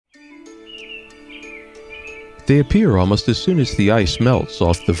They appear almost as soon as the ice melts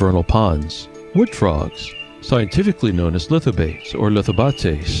off the vernal ponds. Wood frogs, scientifically known as lithobates or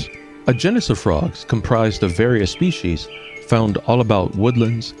lithobates, a genus of frogs comprised of various species found all about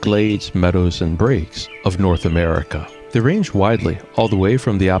woodlands, glades, meadows, and breaks of North America. They range widely, all the way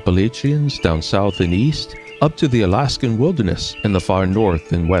from the Appalachians down south and east, up to the Alaskan wilderness in the far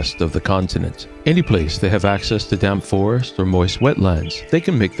north and west of the continent. Any place they have access to damp forest or moist wetlands, they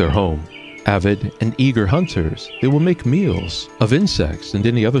can make their home. Avid and eager hunters, they will make meals of insects and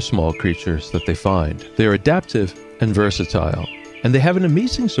any other small creatures that they find. They are adaptive and versatile, and they have an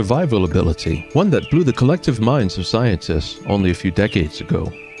amazing survival ability, one that blew the collective minds of scientists only a few decades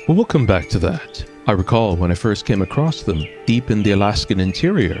ago. But we'll come back to that. I recall when I first came across them deep in the Alaskan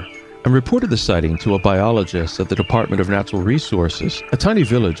interior and reported the sighting to a biologist at the Department of Natural Resources, a tiny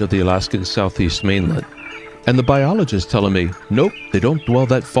village of the Alaskan southeast mainland. And the biologist telling me, nope, they don't dwell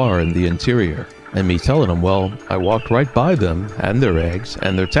that far in the interior. And me telling him, well, I walked right by them and their eggs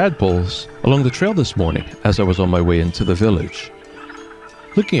and their tadpoles along the trail this morning as I was on my way into the village.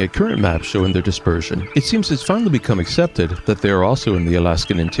 Looking at current maps showing their dispersion, it seems it's finally become accepted that they are also in the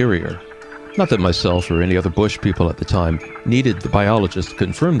Alaskan interior. Not that myself or any other bush people at the time needed the biologist to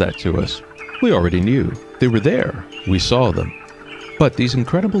confirm that to us. We already knew. They were there. We saw them. But these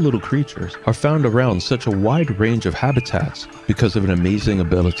incredible little creatures are found around such a wide range of habitats because of an amazing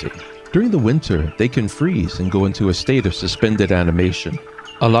ability. During the winter, they can freeze and go into a state of suspended animation,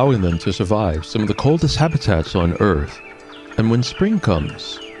 allowing them to survive some of the coldest habitats on Earth. And when spring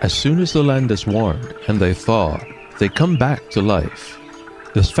comes, as soon as the land is warmed and they thaw, they come back to life.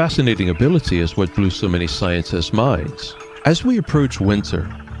 This fascinating ability is what blew so many scientists' minds. As we approach winter,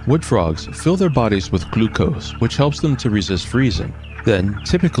 wood frogs fill their bodies with glucose, which helps them to resist freezing. Then,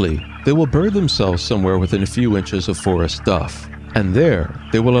 typically, they will bury themselves somewhere within a few inches of forest duff, and there,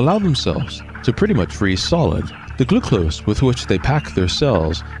 they will allow themselves to pretty much freeze solid. The glucose with which they pack their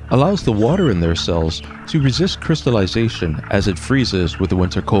cells allows the water in their cells to resist crystallization as it freezes with the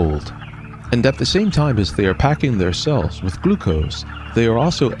winter cold. And at the same time as they are packing their cells with glucose, they are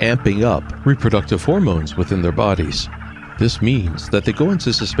also amping up reproductive hormones within their bodies. This means that they go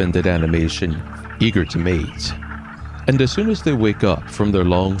into suspended animation, eager to mate. And as soon as they wake up from their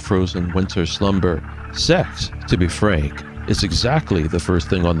long frozen winter slumber, sex, to be frank, is exactly the first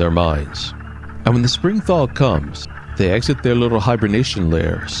thing on their minds. And when the spring thaw comes, they exit their little hibernation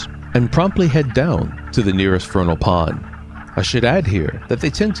lairs and promptly head down to the nearest vernal pond. I should add here that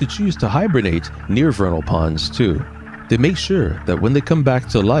they tend to choose to hibernate near vernal ponds too. They make sure that when they come back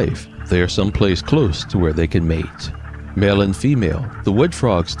to life, they are someplace close to where they can mate. Male and female, the wood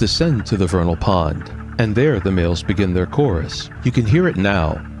frogs descend to the vernal pond, and there the males begin their chorus. You can hear it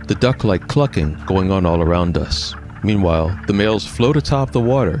now, the duck-like clucking going on all around us. Meanwhile, the males float atop the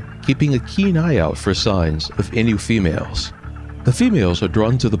water, keeping a keen eye out for signs of any females. The females are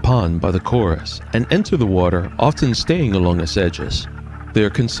drawn to the pond by the chorus and enter the water, often staying along its edges. They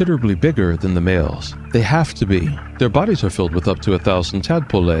are considerably bigger than the males. They have to be. Their bodies are filled with up to 1,000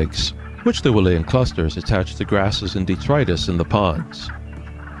 tadpole eggs, which they will lay in clusters attached to grasses and detritus in the ponds.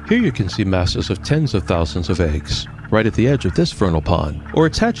 Here you can see masses of tens of thousands of eggs, right at the edge of this vernal pond, or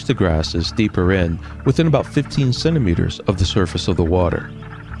attached to grasses deeper in, within about 15 centimeters of the surface of the water.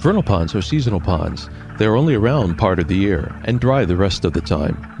 Vernal ponds are seasonal ponds. They are only around part of the year and dry the rest of the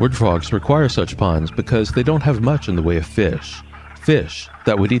time. Wood frogs require such ponds because they don't have much in the way of fish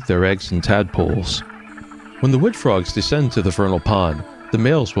that would eat their eggs and tadpoles. When the wood frogs descend to the vernal pond, the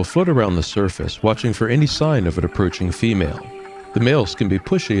males will float around the surface, watching for any sign of an approaching female. The males can be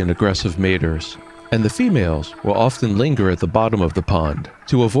pushy and aggressive maters, and the females will often linger at the bottom of the pond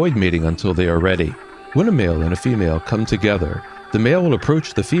to avoid mating until they are ready. When a male and a female come together, the male will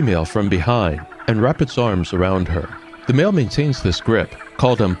approach the female from behind and wrap its arms around her. The male maintains this grip,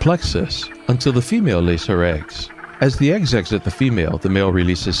 called amplexus, until the female lays her eggs. As the eggs exit the female, the male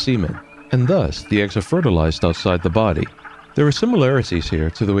releases semen, and thus the eggs are fertilized outside the body. There are similarities here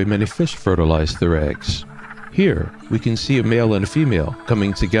to the way many fish fertilize their eggs. Here, we can see a male and a female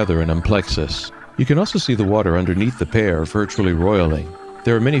coming together in amplexus. You can also see the water underneath the pair virtually roiling.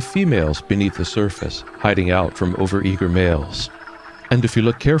 There are many females beneath the surface, hiding out from overeager males. And if you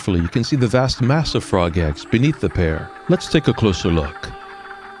look carefully, you can see the vast mass of frog eggs beneath the pair. Let's take a closer look.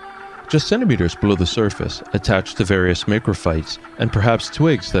 Just centimeters below the surface, attached to various macrophytes and perhaps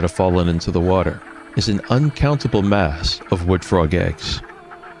twigs that have fallen into the water, is an uncountable mass of wood frog eggs.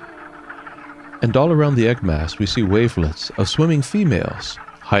 And all around the egg mass we see wavelets of swimming females,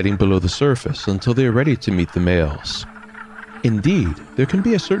 hiding below the surface until they are ready to meet the males. Indeed, there can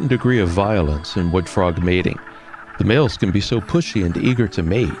be a certain degree of violence in wood frog mating, The males can be so pushy and eager to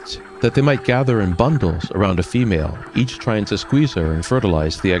mate that they might gather in bundles around a female, each trying to squeeze her and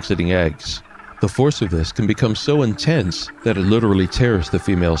fertilize the exiting eggs. The force of this can become so intense that it literally tears the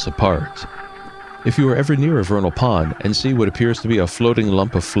females apart. If you are ever near a vernal pond and see what appears to be a floating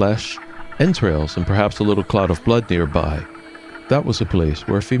lump of flesh, entrails, and perhaps a little cloud of blood nearby, that was a place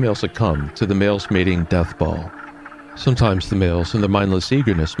where females succumbed to the male's mating death ball. Sometimes the males, in their mindless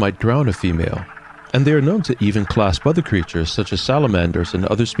eagerness, might drown a female, and they are known to even clasp other creatures such as salamanders and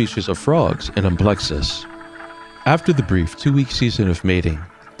other species of frogs in umplexus. After the brief 2-week season of mating,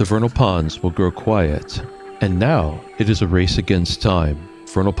 the vernal ponds will grow quiet, and now it is a race against time.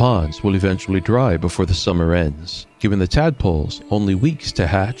 Vernal ponds will eventually dry before the summer ends, giving the tadpoles only weeks to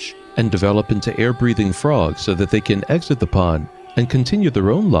hatch and develop into air-breathing frogs so that they can exit the pond and continue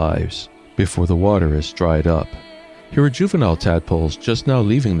their own lives before the water is dried up. Here are juvenile tadpoles just now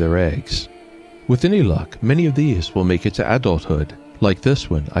leaving their eggs. With any luck, many of these will make it to adulthood, like this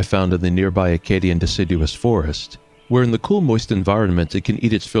one I found in the nearby Acadian deciduous forest, where in the cool, moist environment it can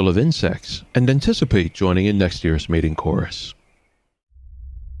eat its fill of insects and anticipate joining in next year's mating chorus.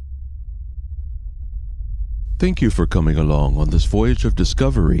 Thank you for coming along on this voyage of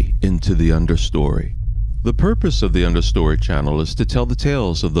discovery into the Understory. The purpose of the Understory channel is to tell the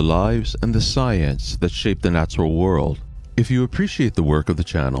tales of the lives and the science that shape the natural world. If you appreciate the work of the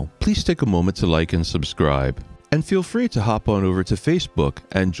channel, please take a moment to like and subscribe. And feel free to hop on over to Facebook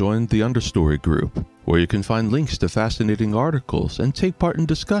and join the Understory group, where you can find links to fascinating articles and take part in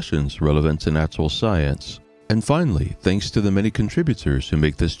discussions relevant to natural science. And finally, thanks to the many contributors who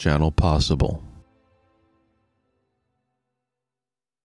make this channel possible.